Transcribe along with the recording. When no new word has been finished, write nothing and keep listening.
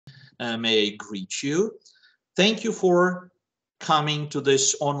may I greet you. Thank you for coming to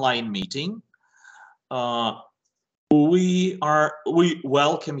this online meeting. We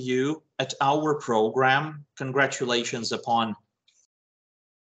welcome you at our program. Congratulations upon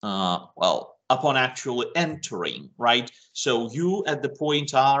upon actually entering, right? So you at the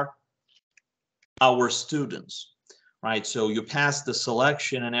point are our students, right? So you passed the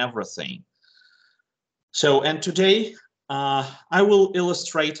selection and everything. So, and today I will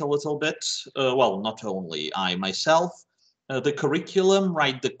illustrate a little bit, well, not only I myself, the curriculum,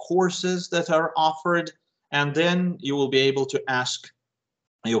 right? The courses that are offered, and then you will be able to ask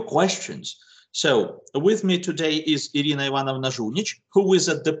your questions. So with me today is Irina Ivanovna Zhunic, who is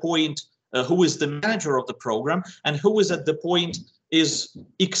at the point, who is the manager of the program, and who is at the point is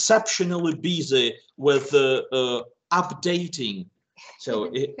exceptionally busy with updating.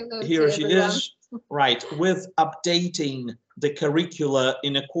 So here she is, right, with updating the curricula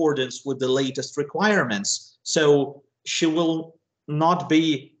in accordance with the latest requirements. So she will not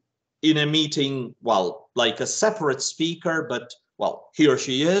be in a meeting, well, like a separate speaker, but well, here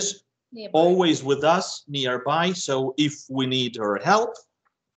she is, nearby. Always with us nearby. So if we need her help,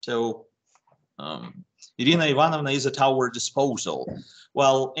 so Irina Ivanovna is at our disposal.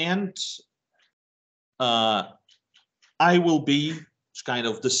 Well, and I will be kind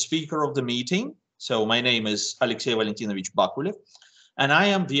of the speaker of the meeting. So my name is Alexey Valentinovich Bakulev, and I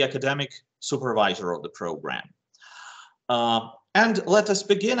am the academic supervisor of the program. And let us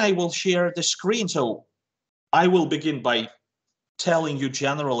begin. I will share the screen. So I will begin by telling you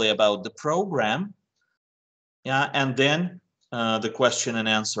generally about the program. Yeah, and then the question and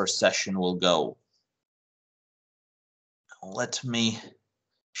answer session will go. Let me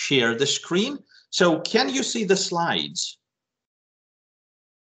share the screen. So can you see the slides?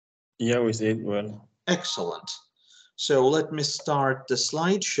 Yeah, we see it well. Excellent. So let me start the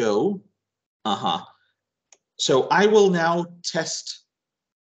slideshow. So I will now test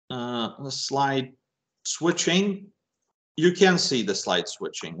the slide switching. You can see the slide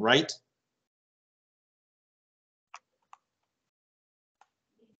switching, right?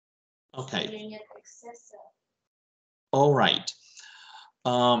 Okay. All right.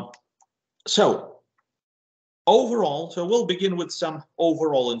 So overall, so we'll begin with some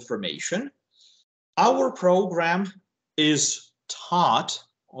overall information. Our program is taught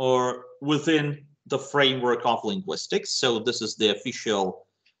or within the framework of linguistics. So this is the official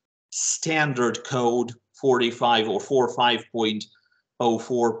standard code 45 or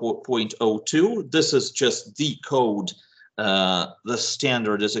 45.04.02. This is just the code. The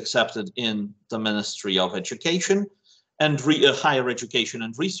standard is accepted in the Ministry of Education and Higher Education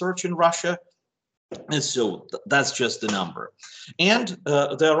and Research in Russia. And so that's just the number. And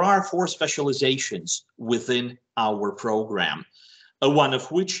there are 4 specializations within our program, one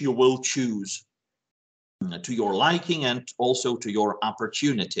of which you will choose to your liking and also to your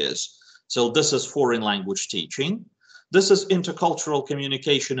opportunities. So this is foreign language teaching. This is intercultural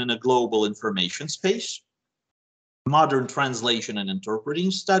communication in a global information space, modern translation and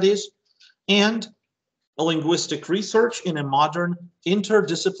interpreting studies, and linguistic research in a modern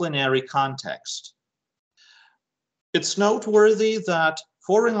interdisciplinary context. It's noteworthy that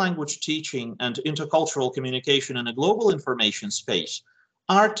foreign language teaching and intercultural communication in a global information space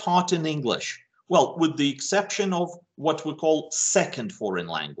are taught in English, well, with the exception of what we call second foreign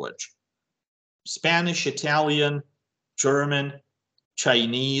language. Spanish, Italian, German,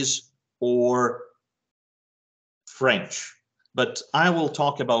 Chinese, or French. But I will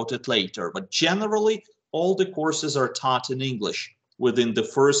talk about it later. But generally, all the courses are taught in English within the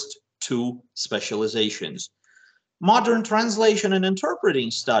first 2 specializations. Modern translation and interpreting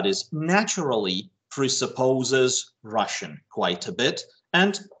studies naturally presupposes Russian quite a bit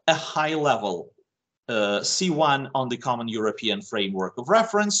and a high level C1 on the Common European Framework of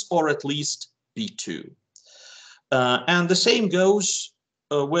Reference, or at least B2. And the same goes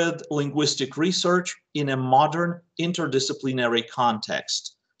with linguistic research in a modern interdisciplinary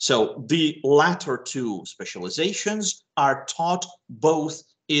context. So the latter 2 specializations are taught both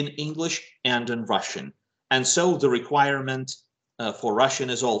in English and in Russian. And so the requirement for Russian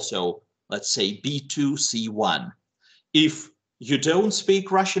is also, let's say, B2, C1. If you don't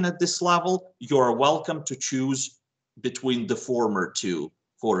speak Russian at this level, you are welcome to choose between the former 2,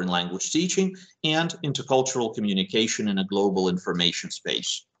 foreign language teaching and intercultural communication in a global information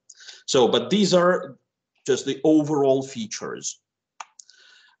space. So, but these are just the overall features.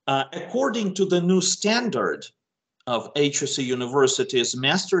 According to the new standard of HSE University's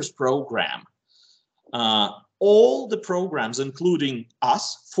master's program, all the programs, including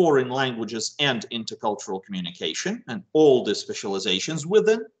us, foreign languages and intercultural communication, and all the specializations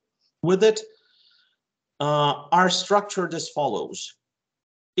within, with it are structured as follows.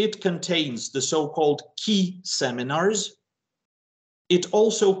 It contains the so-called key seminars. It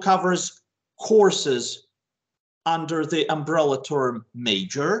also covers courses under the umbrella term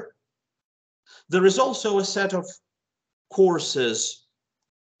major. There is also a set of courses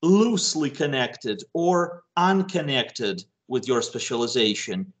loosely connected or unconnected with your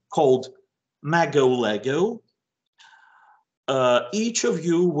specialization called Mago-Lego. Each of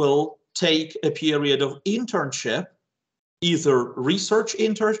you will take a period of internship, either research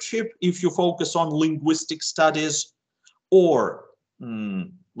internship if you focus on linguistic studies, or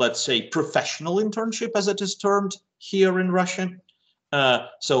let's say professional internship as it is termed here in Russian.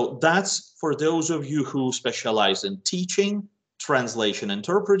 So that's for those of you who specialize in teaching, translation,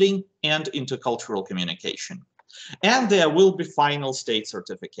 interpreting, and intercultural communication. And there will be final state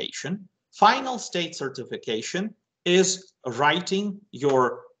certification. Final state certification is writing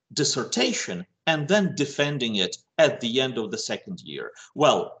your dissertation and then defending it at the end of the second year.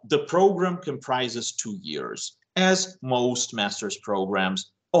 Well, the program comprises 2 years, as most master's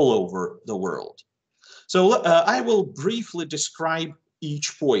programs all over the world. So I will briefly describe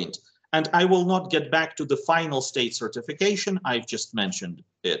each point, and I will not get back to the final state certification. I've just mentioned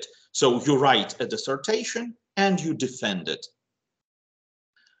it. So you write a dissertation and you defend it.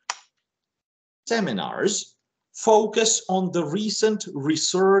 Seminars focus on the recent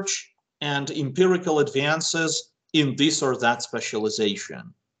research and empirical advances in this or that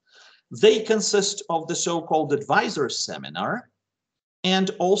specialization. They consist of the so-called advisor's seminar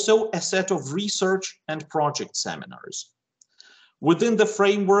and also a set of research and project seminars. Within the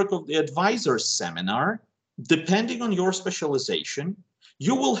framework of the advisor's seminar, depending on your specialization,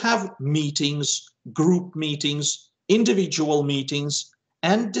 you will have meetings, group meetings, individual meetings,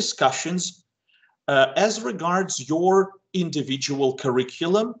 and discussions as regards your individual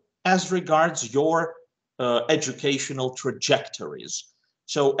curriculum, as regards your educational trajectories.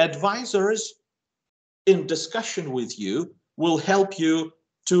 So advisors in discussion with you will help you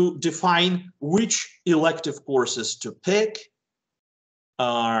to define which elective courses to pick,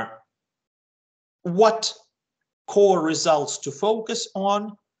 what core results to focus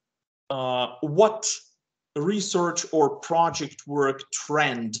on, what research or project work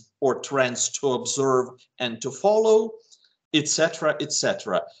trend or trends to observe and to follow, etc.,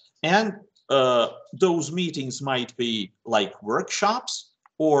 etc. And those meetings might be like workshops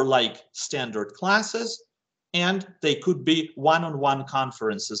or like standard classes, and they could be one-on-one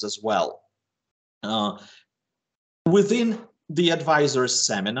conferences as well. Within the advisor's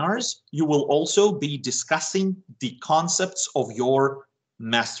seminars, you will also be discussing the concepts of your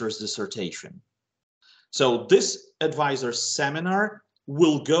master's dissertation. So this advisor's seminar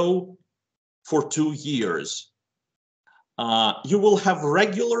will go for 2 years. You will have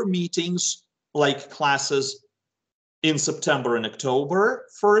regular meetings like classes in September and October,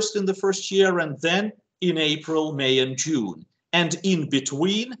 first in the first year, and then in April, May, and June. And in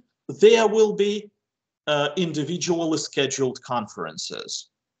between, there will be individually scheduled conferences.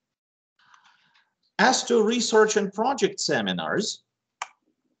 As to research and project seminars,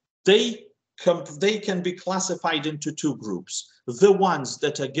 they can be classified into 2 groups. The ones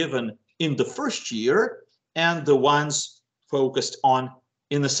that are given in the first year and the ones focused on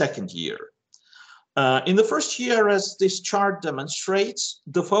in the second year. In the first year, as this chart demonstrates,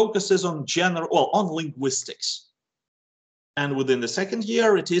 the focus is on on linguistics. And within the second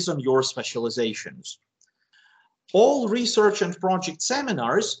year, it is on your specializations. All research and project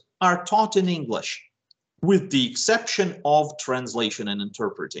seminars are taught in English, with the exception of translation and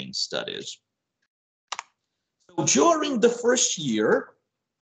interpreting studies. So during the first year,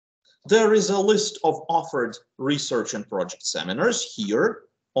 there is a list of offered research and project seminars here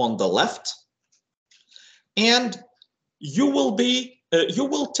on the left. And you will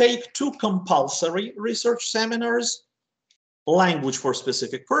take 2 compulsory research seminars, language for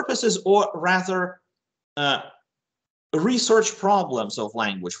specific purposes, or rather research problems of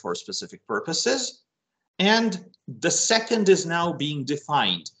language for specific purposes. And the second is now being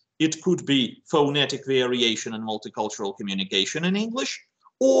defined. It could be phonetic variation and multicultural communication in English,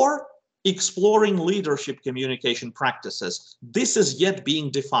 or exploring leadership communication practices. This is yet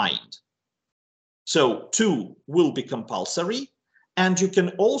being defined. So 2 will be compulsory, and you can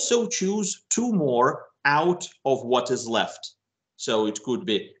also choose 2 more out of what is left. So it could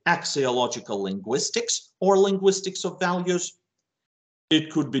be axiological linguistics or linguistics of values. It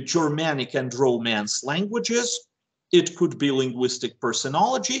could be Germanic and Romance languages. It could be linguistic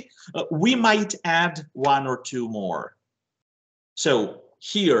personology. We might add 1 or 2 more. So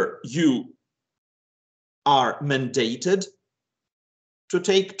here you are mandated to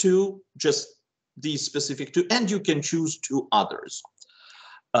take two, just these specific two, and you can choose two others.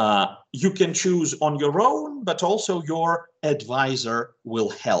 You can choose on your own, but also your advisor will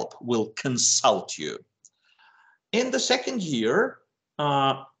help, will consult you. In the second year,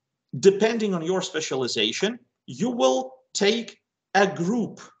 depending on your specialization, you will take a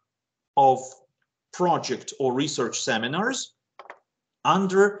group of project or research seminars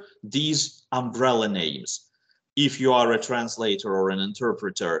under these umbrella names. If you are a translator or an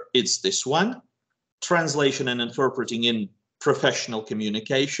interpreter, it's this one, translation and interpreting in professional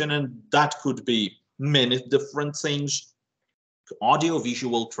communication, and that could be many different things,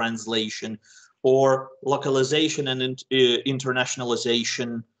 audiovisual translation or localization and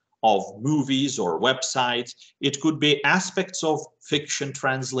internationalization of movies or websites. It could be aspects of fiction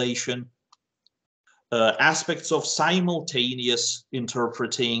translation, aspects of simultaneous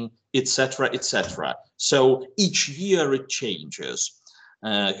interpreting, etc., etc. So each year it changes,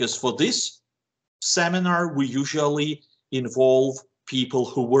 because for this seminar we usually involve people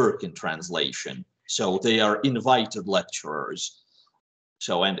who work in translation, so they are invited lecturers.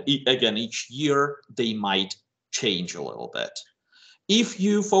 So, and again, each year they might change a little bit. If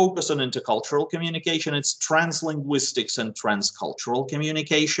you focus on intercultural communication, it's translinguistics and transcultural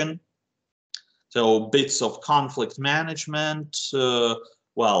communication. So bits of conflict management,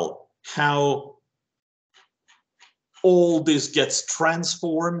 well, how all this gets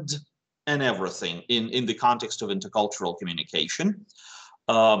transformed and everything in the context of intercultural communication.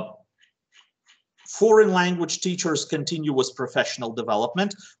 Foreign language teachers' continuous professional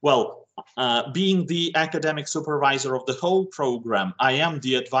development. Well, being the academic supervisor of the whole program, I am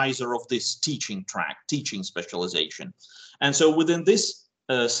the advisor of this teaching track, teaching specialization. And so within this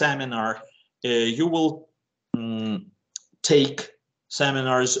seminar, you will take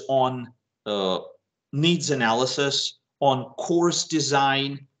seminars on needs analysis, on course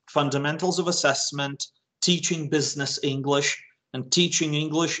design, fundamentals of assessment, teaching business English, and teaching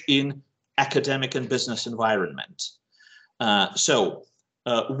English in academic and business environment. So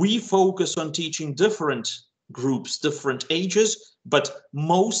we focus on teaching different groups, different ages, but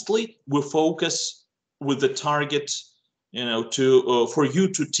mostly we focus with the target, you know, to for you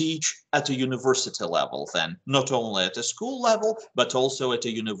to teach at a university level, then not only at a school level, but also at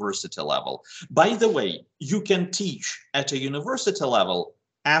a university level. By the way, you can teach at a university level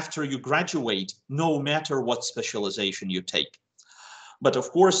after you graduate, no matter what specialization you take. But of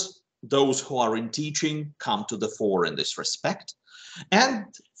course, those who are in teaching come to the fore in this respect. And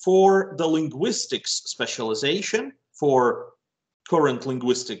for the linguistics specialization, for current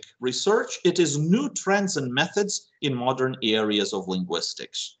linguistic research, it is new trends and methods in modern areas of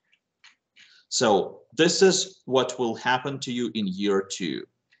linguistics. So this is what will happen to you in year 2.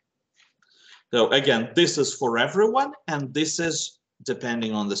 So again, this is for everyone, and this is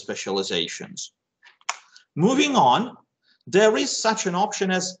depending on the specializations. Moving on, there is such an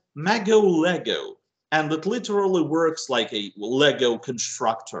option as Mago-Lego, and it literally works like a Lego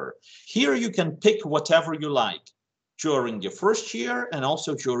constructor. Here you can pick whatever you like during your first year and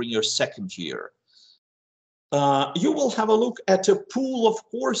also during your second year. You will have a look at a pool of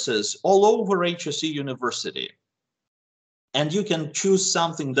courses all over HSE University, and you can choose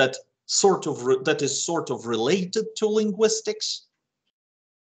something that is sort of related to linguistics,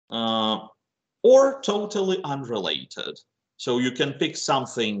 or totally unrelated. So you can pick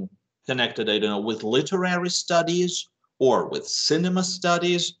something connected, I don't know, with literary studies, or with cinema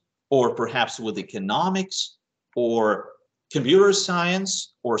studies, or perhaps with economics, or computer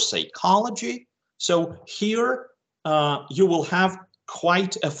science, or psychology. So here you will have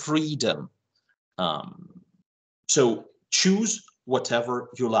quite a freedom. So choose whatever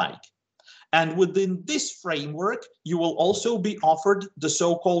you like. And within this framework, you will also be offered the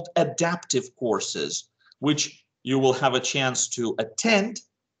so-called adaptive courses, which you will have a chance to attend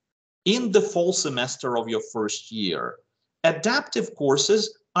in the fall semester of your first year. Adaptive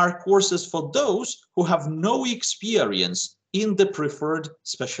courses are courses for those who have no experience in the preferred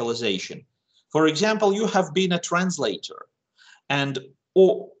specialization. For example, you have been a translator, and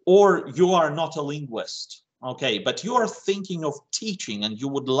or you are not a linguist. Okay, but you are thinking of teaching and you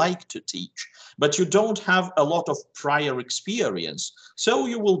would like to teach, but you don't have a lot of prior experience. So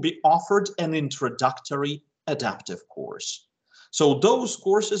you will be offered an introductory adaptive course. So those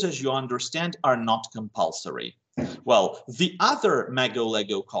courses, as you understand, are not compulsory. Well, the other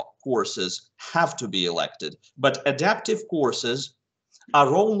Mago-Lego courses have to be elected, but adaptive courses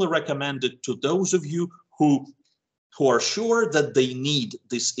are only recommended to those of you who are sure that they need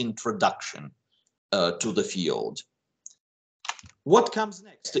this introduction to the field. What comes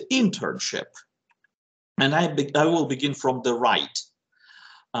next? The internship. And I will begin from the right.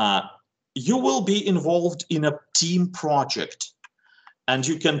 You will be involved in a team project, and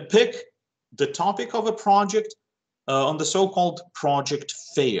you can pick the topic of a project on the so-called project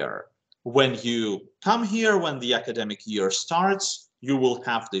fair. When you come here, when the academic year starts, you will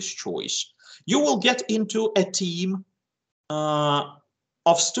have this choice. You will get into a team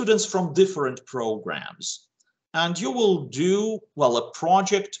of students from different programs, and you will do, well, a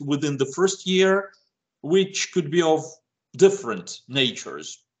project within the first year, which could be of different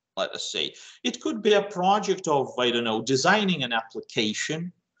natures, let us say. It could be a project of, I don't know, designing an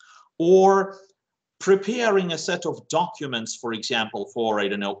application, or preparing a set of documents, for example, for, I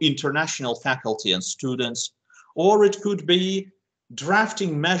don't know, international faculty and students, or it could be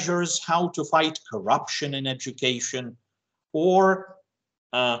drafting measures how to fight corruption in education, or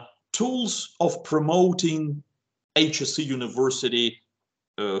tools of promoting HSE university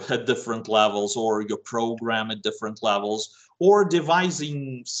at different levels, or your program at different levels, or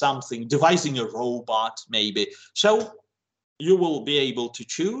devising something, devising a robot maybe. So you will be able to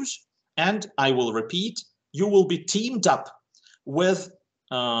choose, and I will repeat, you will be teamed up with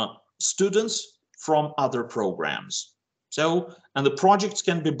students from other programs. So, and the projects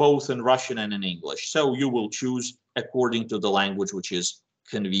can be both in Russian and in English. So you will choose according to the language which is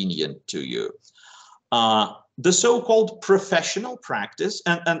convenient to you. The so-called professional practice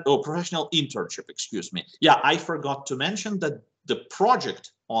or professional internship, excuse me. Yeah, I forgot to mention that the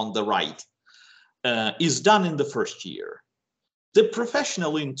project on the right is done in the first year. The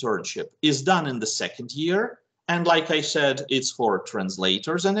professional internship is done in the second year. And like I said, it's for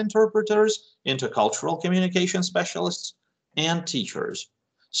translators and interpreters, intercultural communication specialists, and teachers.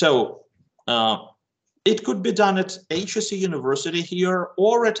 So it could be done at HSE University here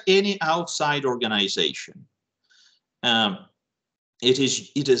or at any outside organization. It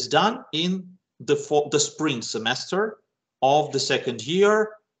is done in the spring semester of the second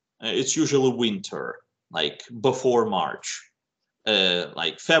year. It's usually winter, like before March,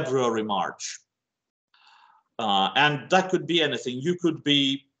 like February, March. And that could be anything. You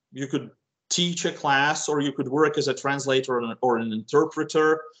could teach a class, or you could work as a translator or an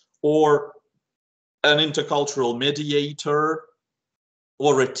interpreter, or an intercultural mediator,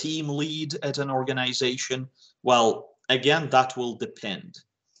 or a team lead at an organization. Well, again, that will depend.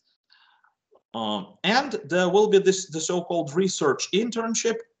 And there will be the so-called research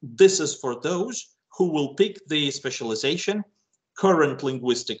internship. This is for those who will pick the specialization, current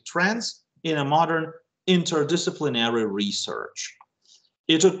linguistic trends in a modern interdisciplinary research.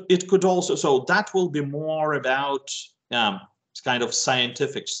 It could also, so that will be more about kind of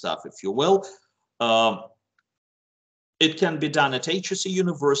scientific stuff, if you will. It can be done at HSE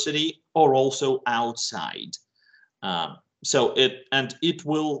University or also outside. So it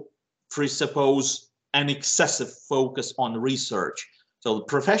will presuppose an excessive focus on research. So the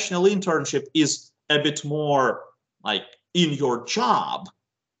professional internship is a bit more like in your job,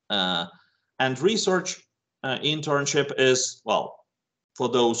 and research internship is, well, for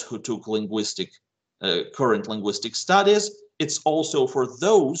those who took current linguistic studies. It's also for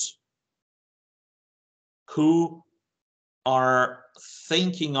those who are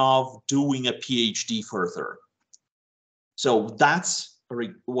thinking of doing a PhD further. So that's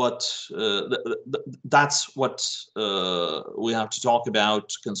what we have to talk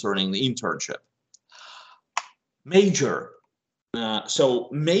about concerning the internship. So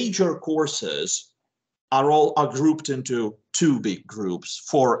major courses are grouped into two big groups: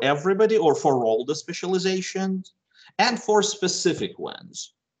 for everybody, or for all the specializations, and for specific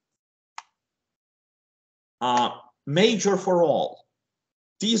ones. Major for all.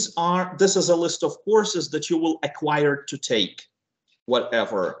 This is a list of courses that you will acquire to take,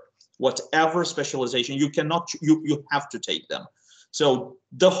 whatever specialization. You have to take them. So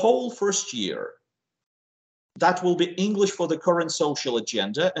the whole first year, that will be English for the current social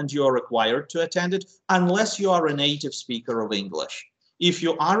agenda, and you are required to attend it unless you are a native speaker of English. If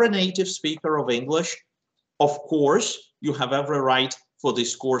you are a native speaker of English, of course, you have every right for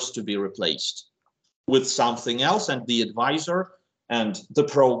this course to be replaced with something else, and the advisor and the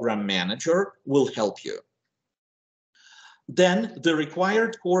program manager will help you. Then the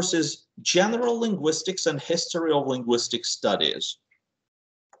required course is General Linguistics and History of Linguistic Studies.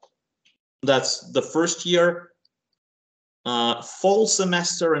 That's the first year, fall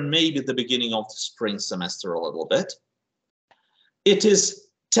semester, and maybe the beginning of the spring semester a little bit. It is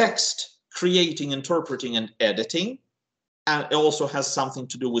text creating, interpreting, and editing, and it also has something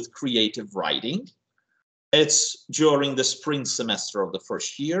to do with creative writing. It's during the spring semester of the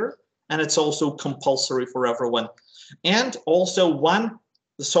first year, and it's also compulsory for everyone. And also one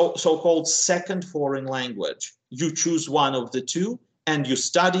so-called second foreign language. You choose one of the two, and you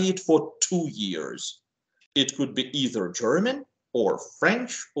study it for 2 years. It could be either German or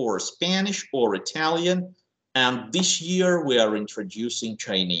French or Spanish or Italian. And this year we are introducing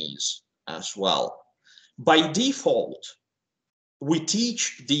Chinese as well. By default, we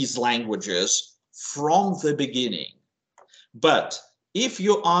teach these languages from the beginning. But if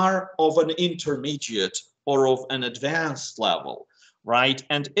you are of an intermediate or of an advanced level, right,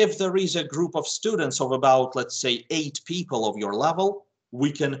 and if there is a group of students of about, let's say, 8 people of your level,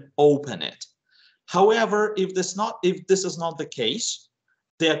 we can open it. However, if this is not the case,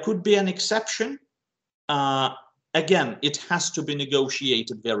 there could be an exception. Again, it has to be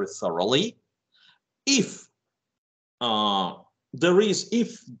negotiated very thoroughly. If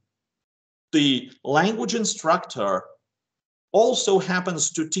if the language instructor also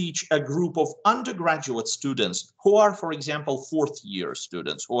happens to teach a group of undergraduate students who are, for example, 4th year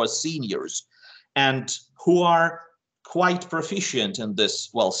students, who are seniors, and who are quite proficient in this,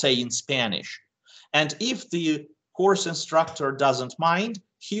 well, say in Spanish. And if the course instructor doesn't mind,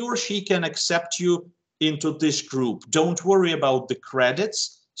 he or she can accept you into this group. Don't worry about the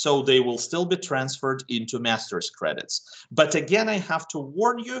credits, so they will still be transferred into master's credits. But again, I have to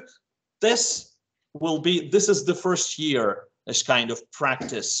warn you, this is the first year this kind of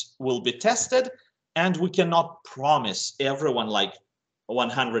practice will be tested, and we cannot promise everyone like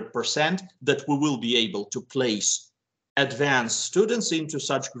 100% that we will be able to place advanced students into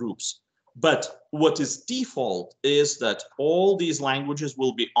such groups. But what is default is that all these languages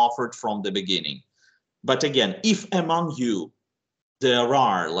will be offered from the beginning. But again, if among you there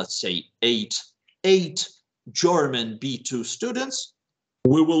are, let's say, eight German B2 students,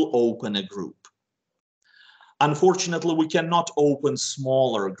 we will open a group. Unfortunately, we cannot open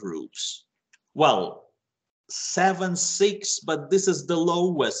smaller groups. Well, 7, 6, but this is the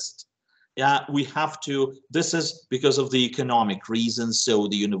lowest. Yeah, we have to, this is because of the economic reasons, so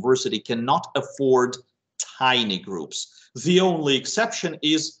the university cannot afford tiny groups. The only exception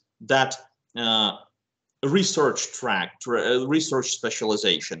is that research track, research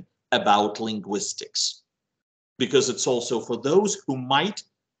specialization about linguistics, because it's also for those who might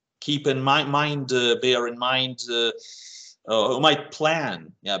keep in mind, bear in mind, who might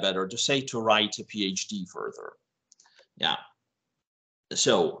plan, yeah, better to say, to write a PhD further. Yeah.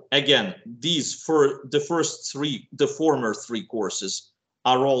 So again, the former 3 courses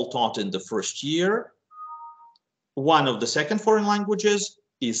are all taught in the first year. One of the second foreign languages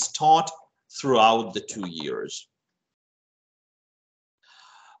is taught throughout the 2 years.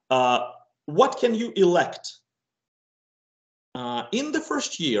 What can you elect? In the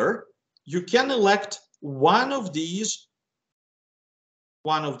first year, you can elect one of these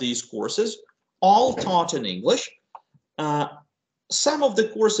courses, all taught in English. Some of the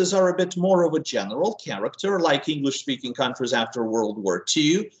courses are a bit more of a general character, like English-speaking countries after World War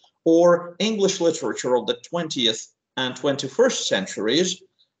II, or English literature of the 20th and 21st centuries.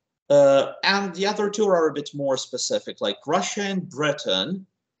 And the other 2 are a bit more specific, like Russia and Britain.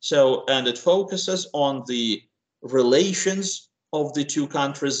 So, and it focuses on the relations of the 2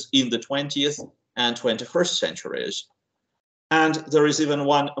 countries in the 20th and 21st centuries. And there is even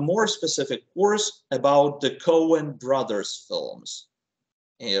one more specific course about the Coen brothers films.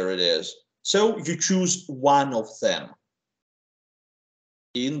 Here it is. So you choose one of them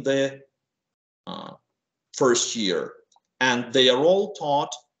in the first year, and they are all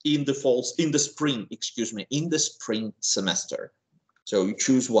taught in the spring semester. So you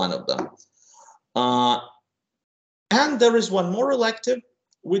choose one of them. And there is one more elective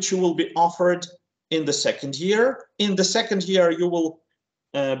which you will be offered in the second year. In the second year, you will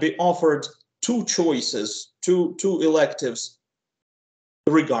be offered 2 choices, two electives,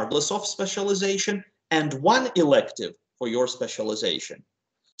 regardless of specialization, and 1 elective for your specialization.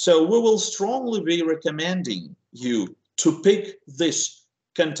 So we will strongly be recommending you to pick this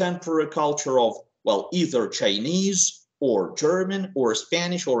contemporary culture of, well, either Chinese or German or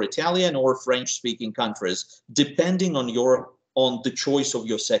Spanish or Italian or French-speaking countries, depending on the choice of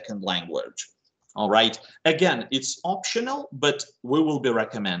your second language. All right. Again, it's optional, but we will be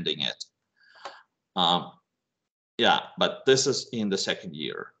recommending it. Yeah, but this is in the second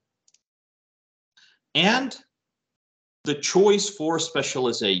year. And the choice for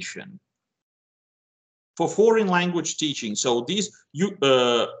specialization for foreign language teaching. So these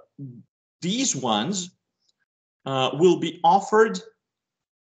ones will be offered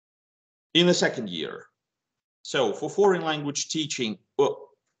in the second year. So for foreign language teaching, well,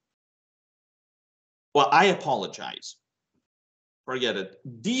 I apologize. Forget it.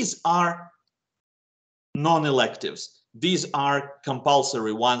 These are non-electives. These are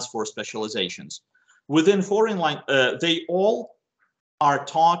compulsory ones for specializations. Within foreign language, they all are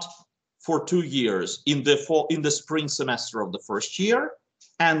taught for 2 years in the spring semester of the first year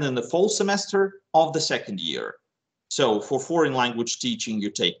and in the fall semester of the second year. So for foreign language teaching, you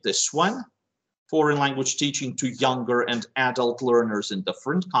take this one, foreign language teaching to younger and adult learners in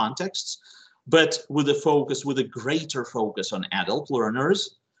different contexts, but with a greater focus on adult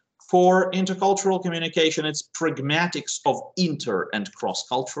learners. For intercultural communication, it's pragmatics of inter and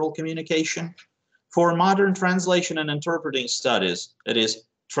cross-cultural communication. For modern translation and interpreting studies, it is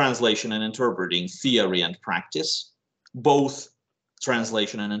translation and interpreting theory and practice, both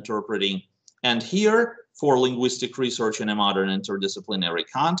translation and interpreting. And here, for linguistic research in a modern interdisciplinary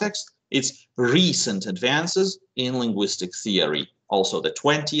context, it's recent advances in linguistic theory, also the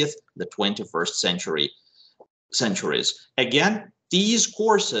 20th, the 21st centuries. Again, these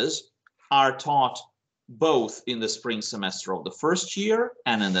courses are taught both in the spring semester of the first year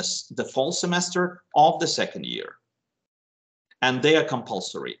and in the fall semester of the second year. And they are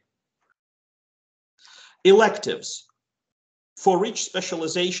compulsory. Electives. For each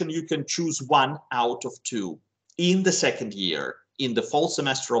specialization, you can choose 1 out of 2 in the second year, in the fall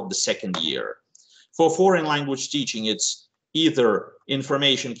semester of the second year. For foreign language teaching, it's either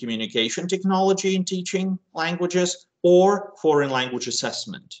information communication technology in teaching languages or foreign language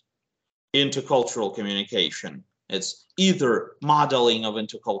assessment. Intercultural communication, it's either modeling of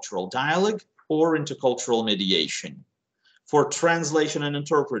intercultural dialogue or intercultural mediation. For translation and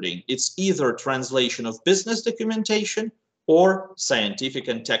interpreting, it's either translation of business documentation or scientific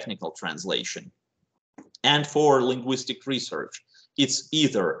and technical translation. And for linguistic research, it's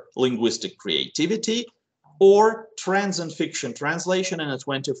either linguistic creativity or trans and fiction translation in the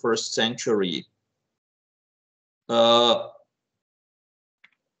 21st century.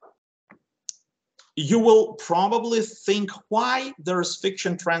 You will probably think why there's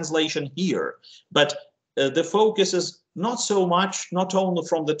fiction translation here, but the focus is not so much, not only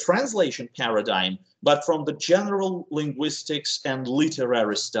from the translation paradigm, but from the general linguistics and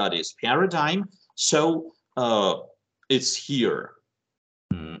literary studies paradigm. So it's here.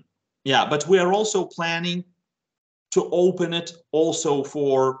 Yeah, but we are also planning to open it also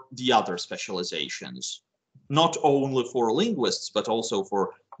for the other specializations, not only for linguists, but also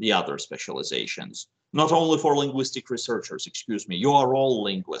for the other specializations, not only for linguistic researchers, excuse me, you are all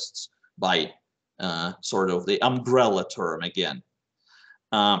linguists by sort of the umbrella term again.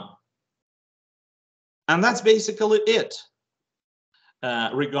 And that's basically it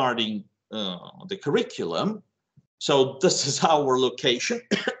regarding the curriculum. So this is our location,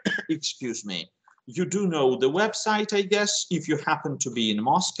 excuse me. You do know the website, I guess. If you happen to be in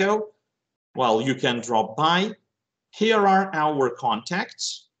Moscow, well, you can drop by. Here are our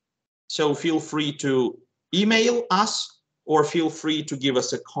contacts. So feel free to email us or feel free to give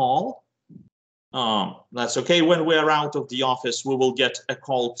us a call. That's okay. When we're out of the office, we will get a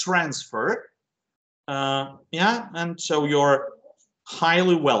call transfer. Yeah, and so you're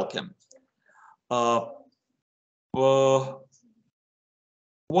highly welcome. What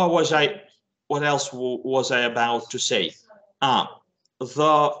else was I about to say?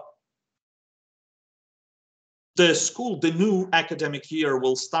 The school, the new academic year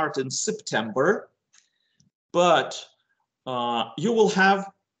will start in September, but you will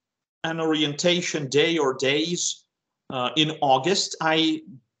have an orientation day or days in August. I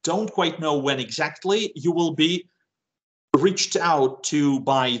don't quite know when exactly. You will be reached out to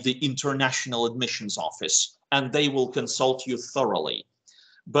by the International Admissions Office, and they will consult you thoroughly.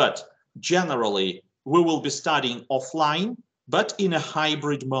 But generally, we will be studying offline, but in a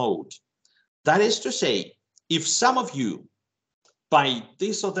hybrid mode. That is to say, if some of you, by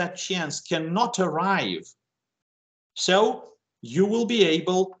this or that chance, cannot arrive, so you will be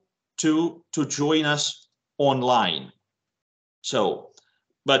able to join us online. So,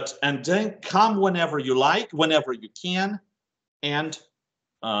 and then come whenever you like, whenever you can, and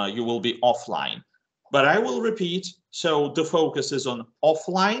you will be offline. But I will repeat, so the focus is on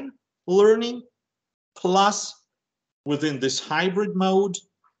offline learning, plus within this hybrid mode,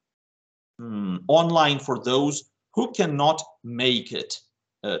 online for those who cannot make it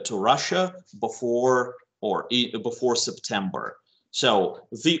to Russia before September. So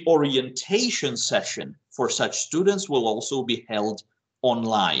the orientation session for such students will also be held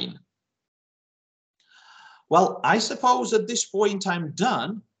online. Well, I suppose at this point I'm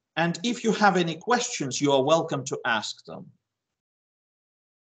done. And if you have any questions, you are welcome to ask them.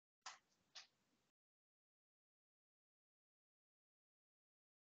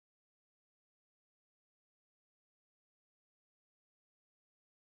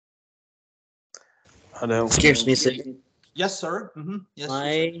 Hello. Excuse me, sir. Yes, sir.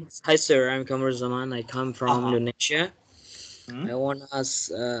 Yes. Hi, sir. I'm Kamar Zaman. I come from Indonesia. I want to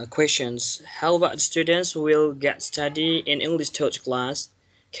ask questions. How about students who will get study in English taught class?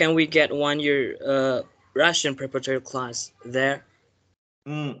 Can we get 1 year Russian preparatory class there?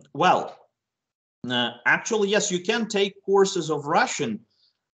 Well, actually, yes, you can take courses of Russian.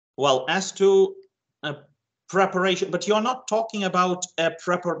 Well, as to preparation, but you're not talking about a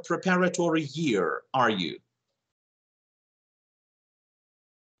preparatory year, are you?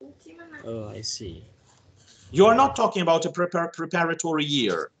 Oh, I see. You're not talking about a preparatory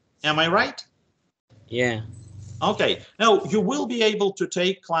year, am I right? Yeah. Okay, now you will be able to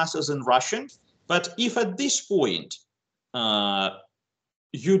take classes in Russian, but if at this point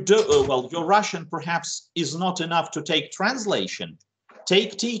you do, well, your Russian perhaps is not enough to take translation,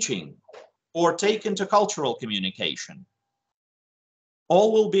 take teaching, or take intercultural communication.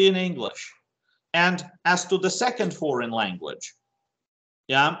 All will be in English. And as to the second foreign language,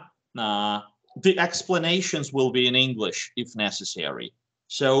 yeah, the explanations will be in English if necessary.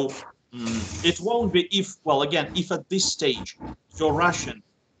 So it won't be if, well, again, if at this stage your Russian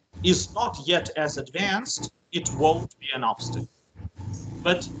is not yet as advanced, it won't be an obstacle.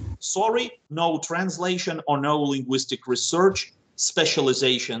 But sorry, no translation or no linguistic research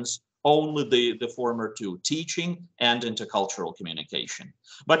specializations, only the former two, teaching and intercultural communication.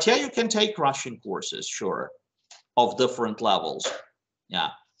 But yeah, you can take Russian courses, sure, of different levels. Yeah.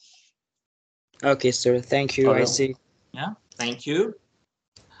 Okay, sir. Thank you. I see. Yeah, thank you.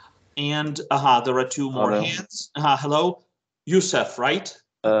 And there are two more Hello. hands. Hello, Youssef, right?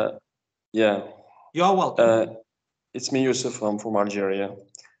 Yeah. You're welcome. It's me, Yusuf. I'm from Algeria.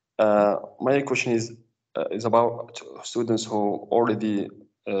 My question is about students who already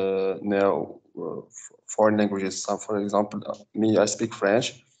know foreign languages. So, for example, me, I speak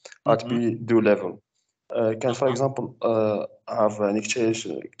French at B2 level. Can, for example, have an exchange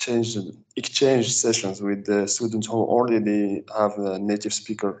sessions with the students who already have a native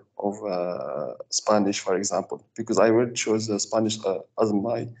speaker of Spanish, for example, because I will choose Spanish as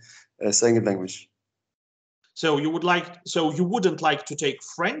my second language. So you wouldn't like to take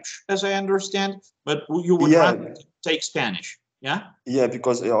French, as I understand, but you would rather take Spanish, yeah? Yeah,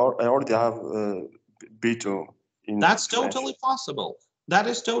 because I already have B2 in That's French. totally possible. That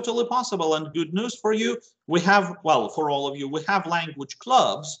is totally possible. And good news for you, we have, well, for all of you, we have language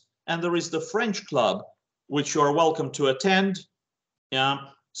clubs, and there is the French club, which you are welcome to attend. Yeah.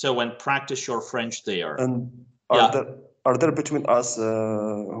 So and practice your French there. And are there between us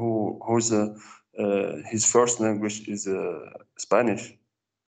whose his first language is Spanish?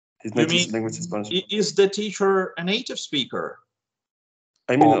 His native language is Spanish. Is the teacher a native speaker?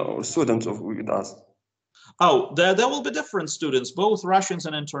 I mean, students with us. Oh, there will be different students, both Russians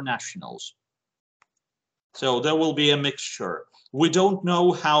and internationals. So there will be a mixture. We don't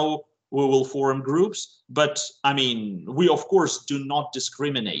know how we will form groups, but I mean, we of course do not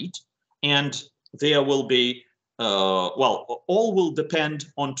discriminate, and there will be, well, all will depend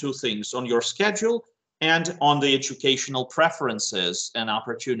on two things, on your schedule and on the educational preferences and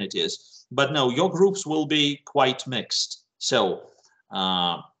opportunities. But no, your groups will be quite mixed. So,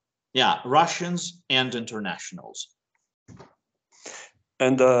 yeah, Russians and internationals.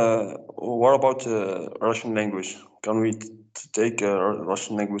 And what about Russian language? Can we take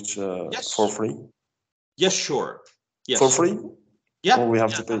Russian language for free? Yes, sure. Yes. For free? Yeah. Or we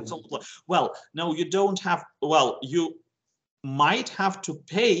have to pay? Absolutely. Well, no, you don't have. Well, you might have to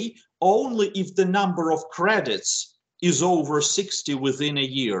pay only if the number of credits is over 60 within a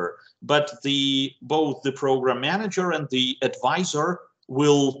year. But both the program manager and the advisor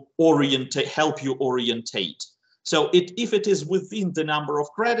will help you orientate. So if it is within the number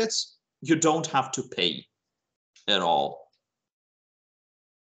of credits, you don't have to pay at all.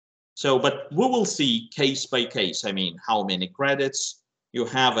 So, but we will see case by case. I mean, how many credits you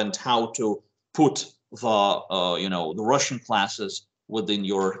have and how to put the the Russian classes within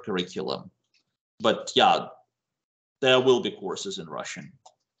your curriculum. But yeah, there will be courses in Russian.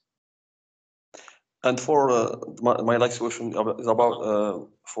 And for my next question is about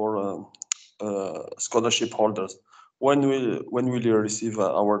for scholarship holders. When will you receive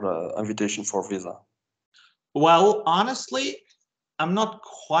our invitation for visa? Well, honestly, I'm not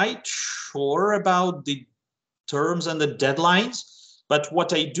quite sure about the terms and the deadlines, but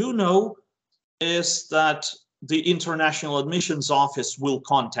what I do know is that the International Admissions Office will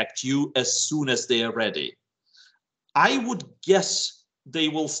contact you as soon as they are ready. I would guess they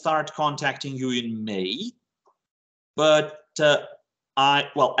will start contacting you in May, but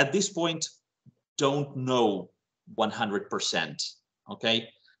well, at this point, don't know 100%, okay?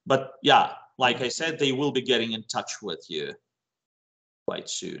 But yeah, like I said, they will be getting in touch with you quite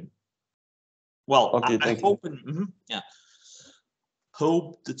soon. Well, okay, I hope, yeah.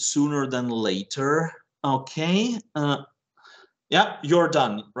 hope that sooner than later. Okay. Yeah, you're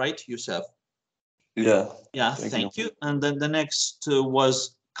done, right, Yusuf? Yeah. Yeah, Thank thank you. And then the next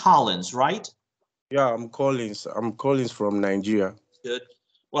was Collins, right? Yeah, I'm Collins from Nigeria. Good.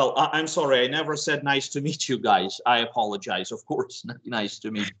 Well, I'm sorry, I never said nice to meet you guys. I apologize. Of course, nice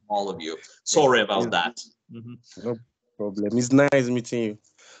to meet all of you. Sorry about that. Mhm. No problem. It's nice meeting you.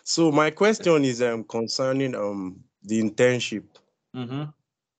 So my question is concerning the internship. Mhm.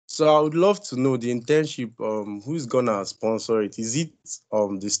 So I would love to know the internship, who's gonna sponsor it? Is it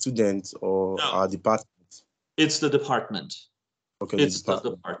the student or No, our department? it's the department. Okay, the It's the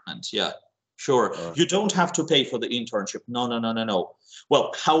department. department. Yeah, sure. All right. You don't have to pay for the internship. No, no, no, no, no. Well,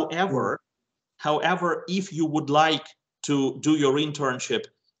 however, if you would like to do your internship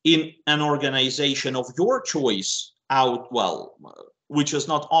in an organization of your choice which is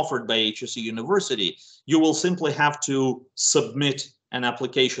not offered by HSE University, you will simply have to submit an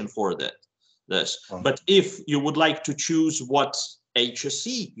application for this. Oh, But if you would like to choose what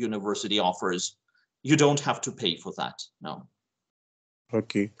HSE University offers, you don't have to pay for that. No.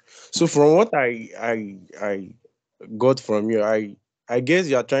 okay. So from what I got from you, I guess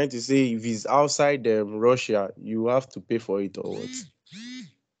you are trying to say if it's outside Russia, you have to pay for it or what?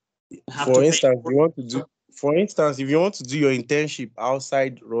 Have to For pay instance, for you want to do, for instance, if you want to do your internship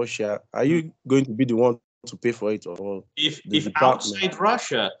outside Russia, are you going to be the one to pay for it or the if department? outside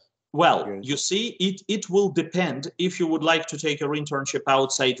Russia. Well, Yes. you see, it will depend if you would like to take your internship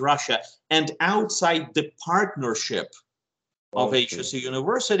outside Russia and outside the partnership of Okay. HSE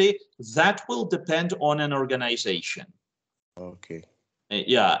University. That will depend on an organization. Okay.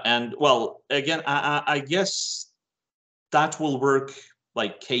 Yeah, and well, again, I guess that will work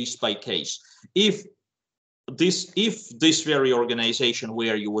like case by case. If this very organization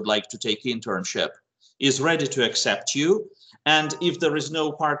where you would like to take internship is ready to accept you, and if there is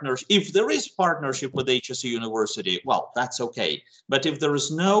no partnership, if there is partnership with HSE University, well, that's okay. But if there is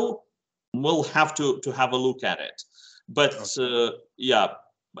no, we'll have to have a look at it. But yeah,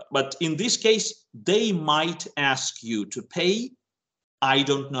 but in this case, they might ask you to pay. I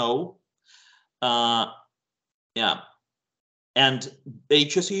don't know. Yeah. And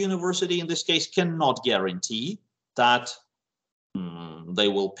HSE University in this case cannot guarantee that they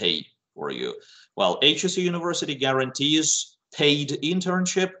will pay for you. Well, HSE University guarantees paid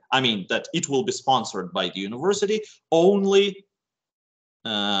internship. I mean, that it will be sponsored by the university only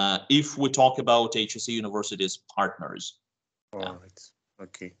if we talk about HSE University's partners. All Yeah. right.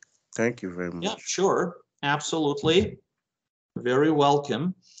 Okay. Thank you very much. Yeah, sure. Absolutely. Very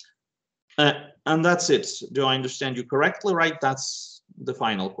welcome. And that's it. Do I understand you correctly, right? That's the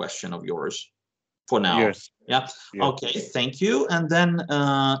final question of yours for now. Yes. Yeah. Yeah. Okay. Thank you. And then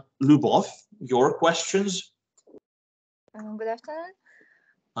Lubov, your questions. Good afternoon.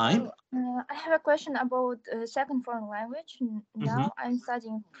 Hi. I have a question about second foreign language. Now I'm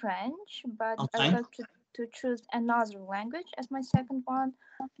studying French, but I Okay. would like to choose another language as my second one.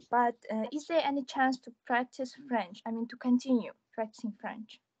 But is there any chance to practice French? I mean, to continue practicing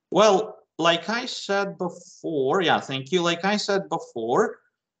French? Well, like I said before, yeah, thank you. Like I said before,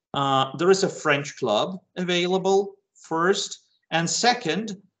 there is a French club available first. And second,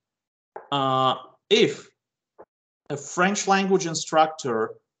 if a French language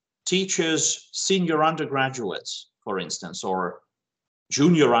instructor teaches senior undergraduates, for instance, or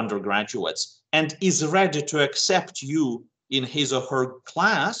junior undergraduates, and is ready to accept you in his or her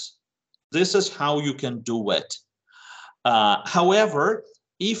class, this is how you can do it. However,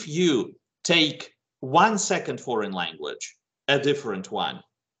 if you take one second foreign language, a different one,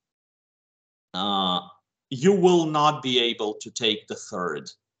 you will not be able to take the third,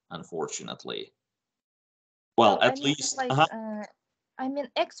 unfortunately. Well, I at mean, least like, I mean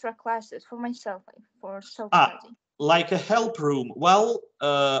extra classes for myself, like for self-study. Like a help room. Well,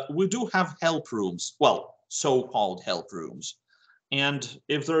 we do have help rooms. Well, so-called help rooms. And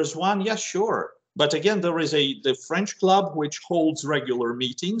if there is one, yes, sure. But again, there is the French club which holds regular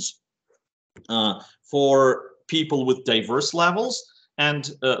meetings for people with diverse levels,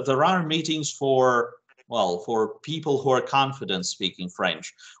 and there are meetings for people who are confident speaking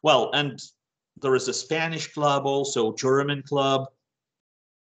French. Well, and there is a Spanish club also, German club,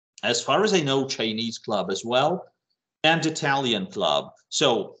 as far as I know, Chinese club as well, and Italian club.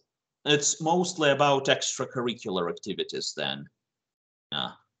 So it's mostly about extracurricular activities then.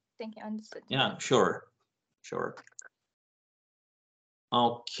 Yeah. Thank you, understood. Yeah, sure.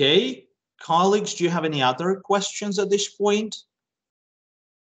 Okay, colleagues, do you have any other questions at this point?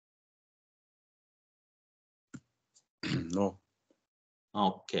 No.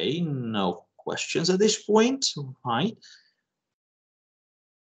 Okay, no questions at this point. Right.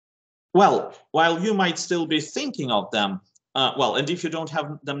 well, while you might still be thinking of them, well, and if you don't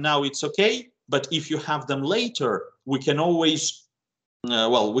have them now, it's okay. But if you have them later, we can always,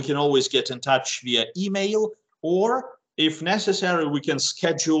 well, we can always get in touch via email, or if necessary, we can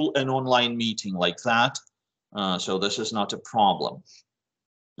schedule an online meeting like that. So this is not a problem.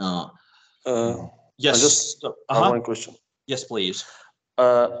 Yes. I just have one question. Yes, please.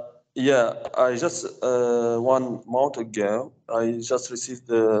 Yeah, I just 1 month ago, I just received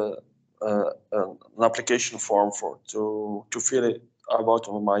an application form to fill it about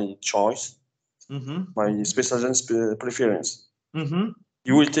my choice, my special preference.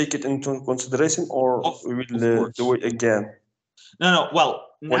 You will take it into consideration, or we will do it again? No. Well,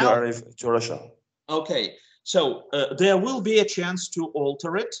 when you arrive to Russia. Okay, so there will be a chance to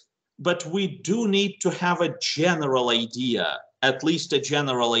alter it, but we do need to have a general idea, at least a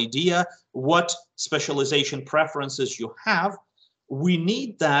general idea, what specialization preferences you have. We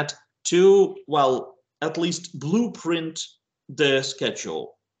need that to, well, at least blueprint the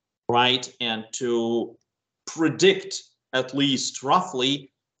schedule, right? And to predict, at least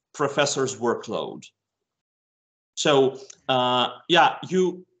roughly, professor's workload. So, yeah,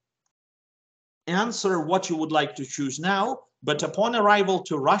 you answer what you would like to choose now, but upon arrival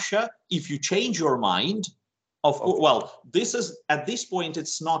to Russia, if you change your mind, of course, well, this is, at this point,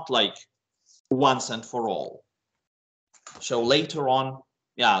 it's not like once and for all. So later on,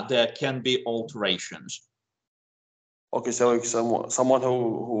 yeah, there can be alterations. Okay, so if someone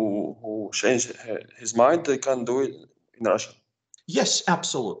who changed his mind, they can do it in Russia? Yes,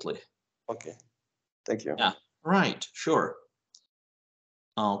 absolutely. Okay, thank you. Yeah, right, sure.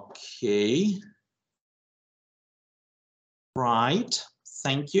 Okay. Right,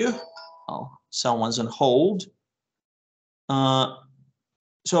 thank you. Oh, someone's on hold.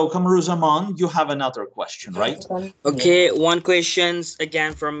 So Kamaruzaman, you have another question, right? Okay, one question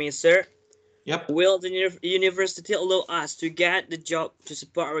again from me, sir. Yep. Will the university allow us to get the job to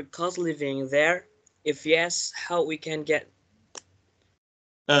support our cost living there? If yes, how we can get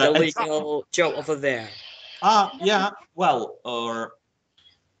a legal job over there? Yeah, well,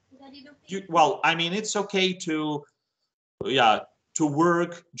 well, I mean, it's okay to, yeah, to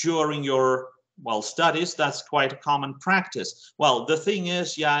work during your, well, studies. That's quite a common practice. Well, the thing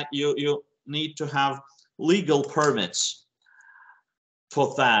is, yeah, you need to have legal permits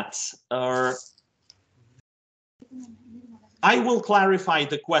for that. I will clarify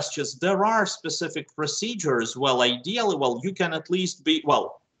the questions. There are specific procedures. Well, ideally, well, you can at least be,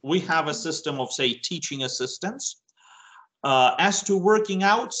 well, we have a system of, say, teaching assistants. As to working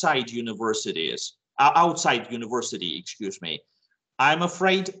outside university, excuse me, I'm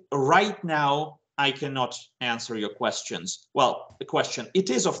afraid right now I cannot answer your questions. Well, the question,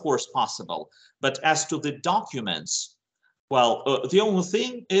 it is of course possible, but as to the documents, well, the only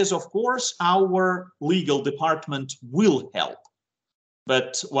thing is, of course, our legal department will help.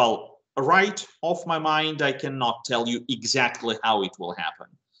 But, well, right off my mind, I cannot tell you exactly how it will happen.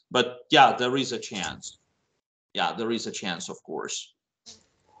 But yeah, there is a chance. Yeah, there is a chance, of course.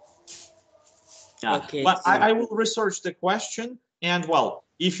 Yeah, okay, but I will research the question, and well,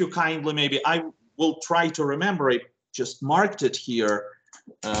 if you kindly, maybe I will try to remember it, just marked it here.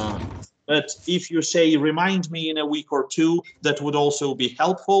 But if you say, remind me in a week or two, that would also be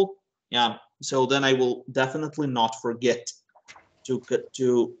helpful. Yeah, so then I will definitely not forget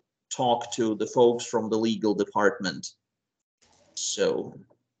to talk to the folks from the legal department. So,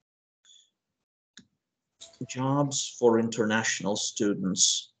 jobs for international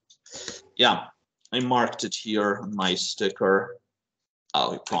students. Yeah, I marked it here on my sticker.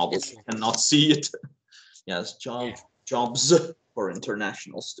 Oh, you probably cannot see it. Yes, jobs for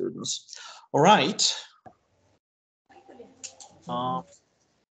international students. All right.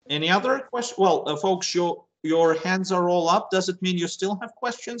 Any other question? Well, folks, your hands are all up. Does it mean you still have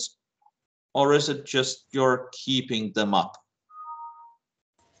questions? Or is it just you're keeping them up?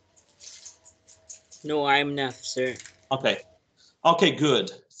 No, I'm not, sir. Okay. Okay,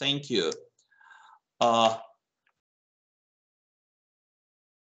 good. Thank you.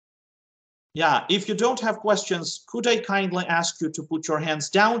 Yeah, if you don't have questions, could I kindly ask you to put your hands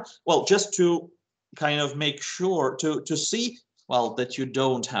down? Well, just to kind of make sure to see, well, that you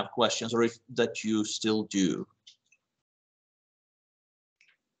don't have questions, or if that you still do.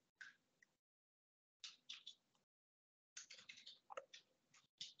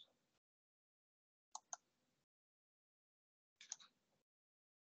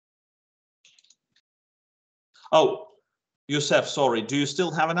 Oh, Youssef, sorry, do you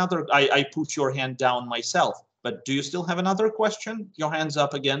still have another? I put your hand down myself, but do you still have another question? Your hand's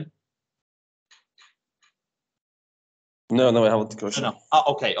up again. No, I haven't a question. No.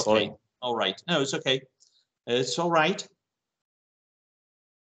 Oh, okay. All right. No, it's okay. It's all right.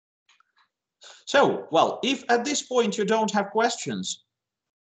 So, well, if at this point you don't have questions,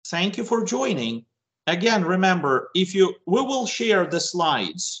 thank you for joining. Again, remember, we will share the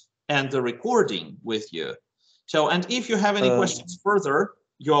slides and the recording with you. So, and if you have any questions further,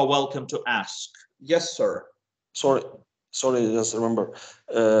 you are welcome to ask. Yes, sir. Sorry, just remember,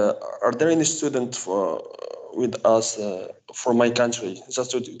 are there any students with us from my country,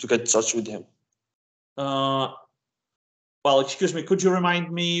 just to get in touch with him? Well, excuse me, could you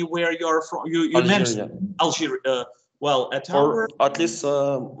remind me where you're from? You mentioned Algeria. Well, or at least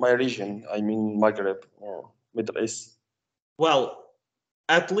my region, I mean Maghreb or Middle East. Well,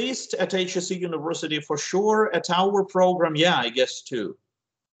 at least at HSE University for sure. At our program, yeah, I guess too.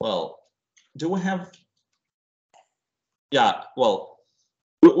 Well, do we have? Yeah, well,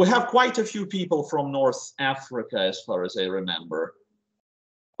 we have quite a few people from North Africa, as far as I remember.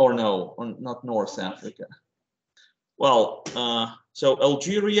 Or no, or not North Africa. Well, so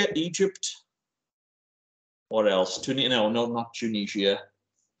Algeria, Egypt. What else? No, not Tunisia.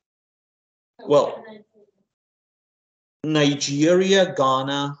 Well, Nigeria,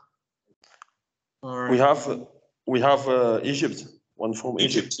 Ghana. We have Egypt. One from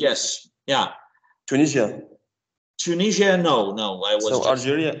Egypt. Yes. Yeah. Tunisia. No. I was. So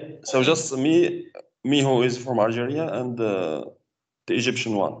Algeria. So just me who is from Algeria, and the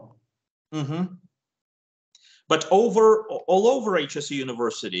Egyptian one. Mm-hmm. But all over HSE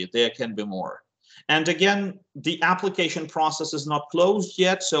University, there can be more. And again, the application process is not closed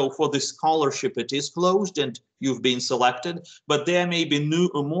yet. So for the scholarship, it is closed and you've been selected. But there may be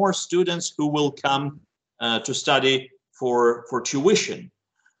more students who will come to study for tuition.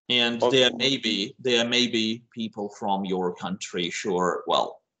 And okay. there may be people from your country, sure.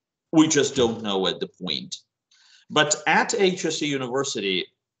 Well, we just don't know at the point. But at HSE University,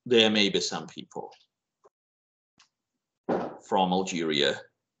 there may be some people from Algeria.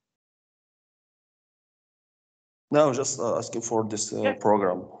 No, just asking for this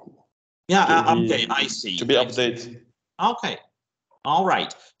program. Yeah, okay, I see. To be updated. Okay, all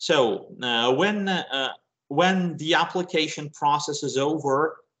right. So when the application process is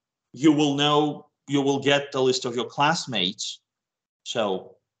over, you will get the list of your classmates.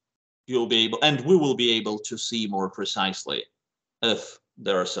 So you'll be able, and we will be able to see more precisely if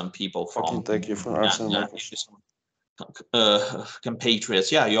there are some people from. Okay, thank you for answering my question.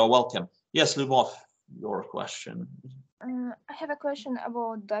 Compatriots. Yeah, you're welcome. Yes, Lyubov, your question. I have a question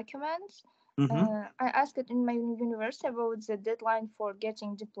about documents. Mm-hmm. I asked it in my university about the deadline for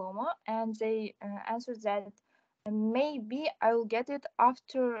getting diploma, and they answered that maybe I will get it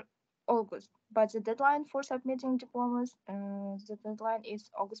after August, but the deadline for submitting diplomas, the deadline is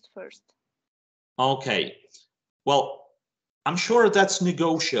August 1st. Okay, well, I'm sure that's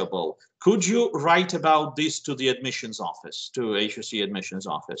negotiable. Could you write about this to the admissions office, to HSE admissions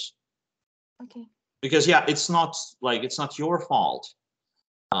office? Okay. Because yeah, it's not your fault.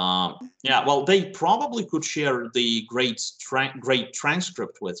 Yeah, well, they probably could share the grade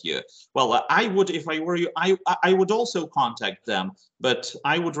transcript with you. Well, I would, if I were you, I would also contact them, but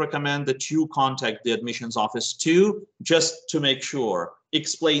I would recommend that you contact the admissions office too, just to make sure,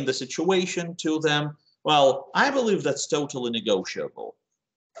 explain the situation to them. Well, I believe that's totally negotiable.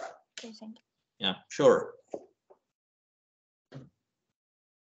 Okay, thank you. Yeah, sure.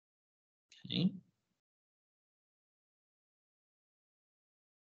 Okay.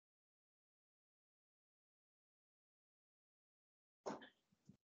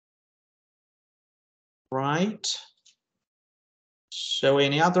 Right. So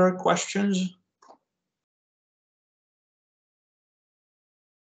any other questions?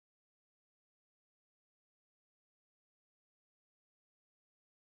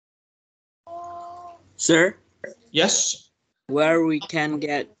 Sir? Yes. Where we can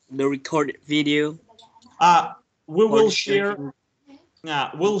get the recorded video? We will share.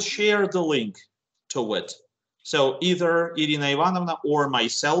 Yeah, we'll share the link to it. So either Irina Ivanovna or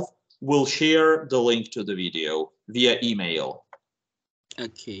myself will share the link to the video via email.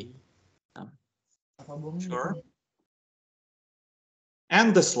 Okay. Sure.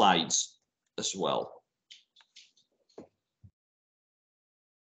 And the slides as well.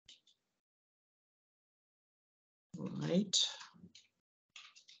 Right.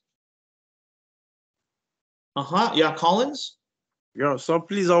 Yeah, Collins? Yeah, so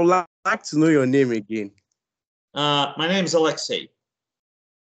please, I would like to know your name again. My name is Alexei.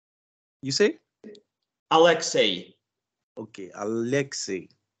 You say? Alexei. Okay, Alexei.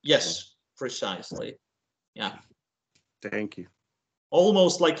 Yes, precisely. Yeah. Thank you.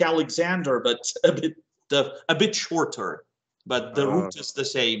 Almost like Alexander, but a bit shorter. But the root is the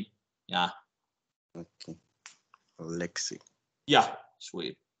same. Yeah. Okay. Alexei. Yeah,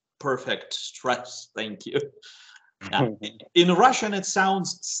 sweet. Perfect stress. Thank you. Yeah. In Russian, it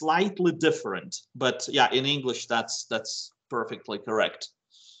sounds slightly different, but yeah, in English, that's perfectly correct.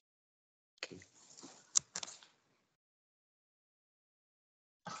 Okay.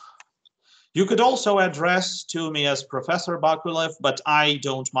 You could also address to me as Professor Bakulev, but I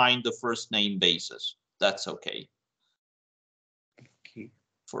don't mind the first name basis. That's okay. Okay.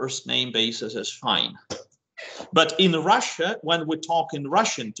 First name basis is fine. But in Russia, when we talk in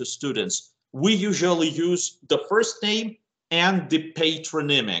Russian to students, we usually use the first name and the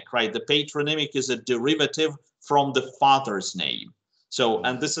patronymic, right? The patronymic is a derivative from the father's name. So,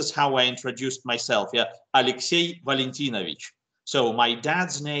 and this is how I introduced myself. Yeah, Alexei Valentinovich. So my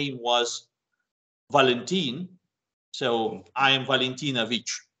dad's name was Valentin. So I am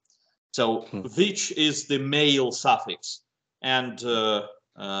Valentinovich. So vich is the male suffix. And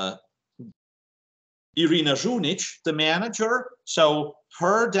Irina Zhunich, the manager, so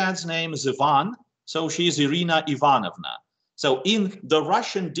her dad's name is Ivan, so she's Irina Ivanovna. So in the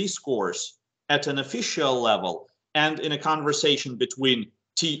Russian discourse at an official level and in a conversation between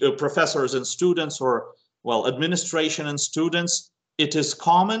professors and students, or well, administration and students, it is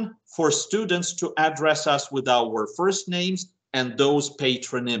common for students to address us with our first names and those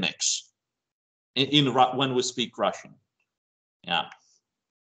patronymics when we speak Russian. Yeah.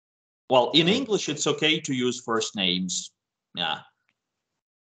 Well, in English, it's okay to use first names. Yeah,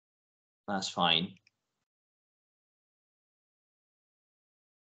 that's fine.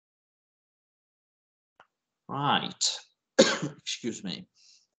 Right. Excuse me.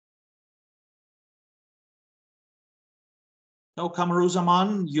 No,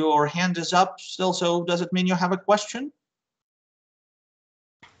 Kamaruzaman, your hand is up still, so does it mean you have a question?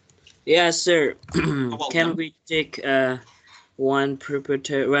 Yes, sir. Welcome. Can we take one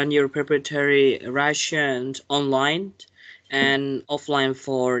year preparatory Russian online and offline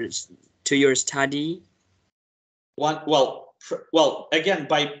for 2-year study? Well, again,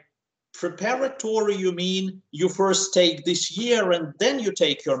 by preparatory, you mean you first take this year and then you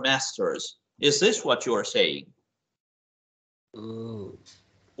take your master's. Is this what you're saying? Oh.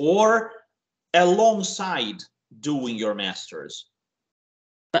 Or alongside doing your master's?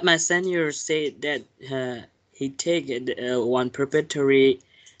 But my senior said that he take one preparatory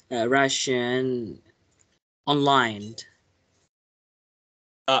Russian online.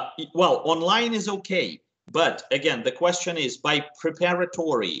 Well, online is okay, but again, the question is by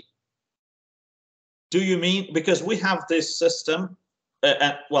preparatory. Do you mean, because we have this system,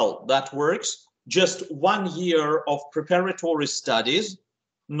 well, that works, just 1 year of preparatory studies,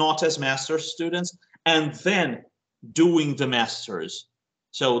 not as master's students, and then doing the master's.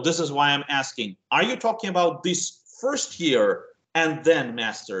 So this is why I'm asking, are you talking about this first year and then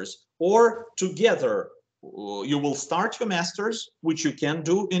master's, or together you will start your master's, which you can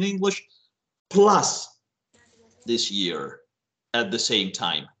do in English, plus this year at the same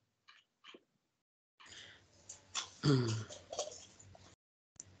time?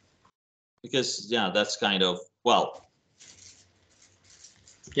 Because yeah, that's kind of, well,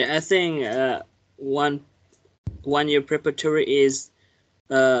 yeah, I think one year preparatory is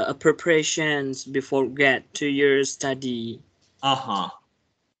a preparations before get 2 years study.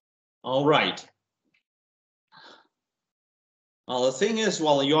 All right. Well, the thing is,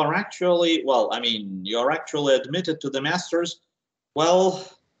 well, you're actually, well, I mean, you're actually admitted to the masters. Well,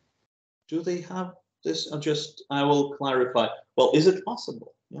 do they have this? I will clarify. Well, is it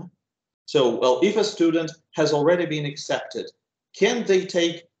possible? Yeah. So, well, if a student has already been accepted, can they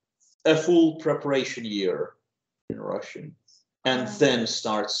take a full preparation year in Russian and then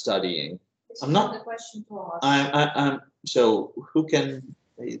start studying? I'm not the question for us. I'm so who can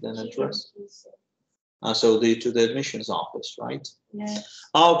they then address? So to the admissions office, right? Yes.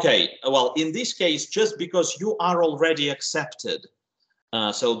 Okay. Well, in this case, just because you are already accepted,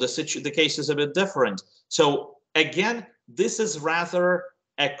 so the case is a bit different. So again, this is rather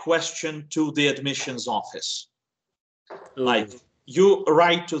a question to the admissions office. Oh. Like you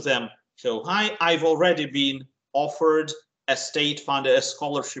write to them. So hi, I've already been offered a state-funded, a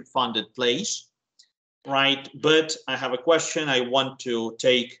scholarship-funded place, right? But I have a question. I want to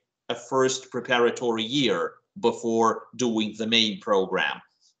take a first preparatory year before doing the main program.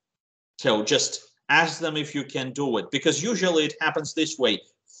 So just ask them if you can do it, because usually it happens this way.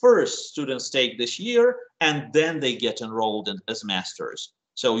 First, students take this year and then they get enrolled as masters.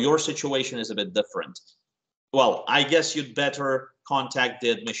 So your situation is a bit different. Well, I guess you'd better contact the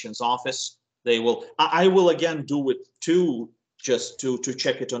admissions office. They will, I will again do it too, just to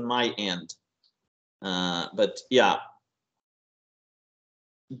check it on my end. But yeah.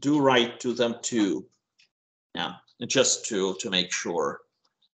 do write to them too. Yeah, just to make sure.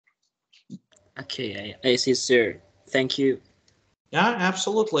 Okay, I see, sir. Thank you. Yeah,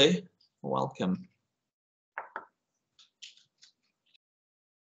 absolutely. Welcome.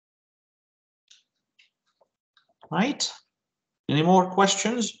 Right? Any more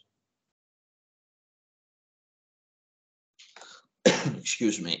questions?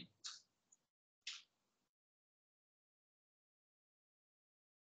 Excuse me.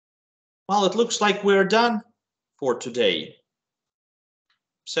 Well, it looks like we're done for today.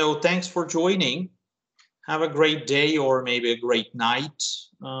 So thanks for joining. Have a great day or maybe a great night.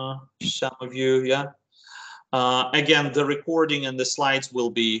 Some of you, yeah. Again, the recording and the slides will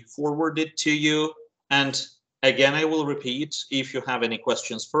be forwarded to you. And again, I will repeat, if you have any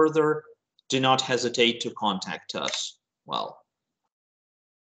questions further, do not hesitate to contact us. Well,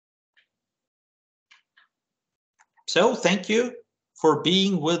 so thank you for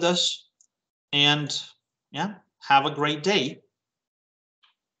being with us, and yeah, have a great day.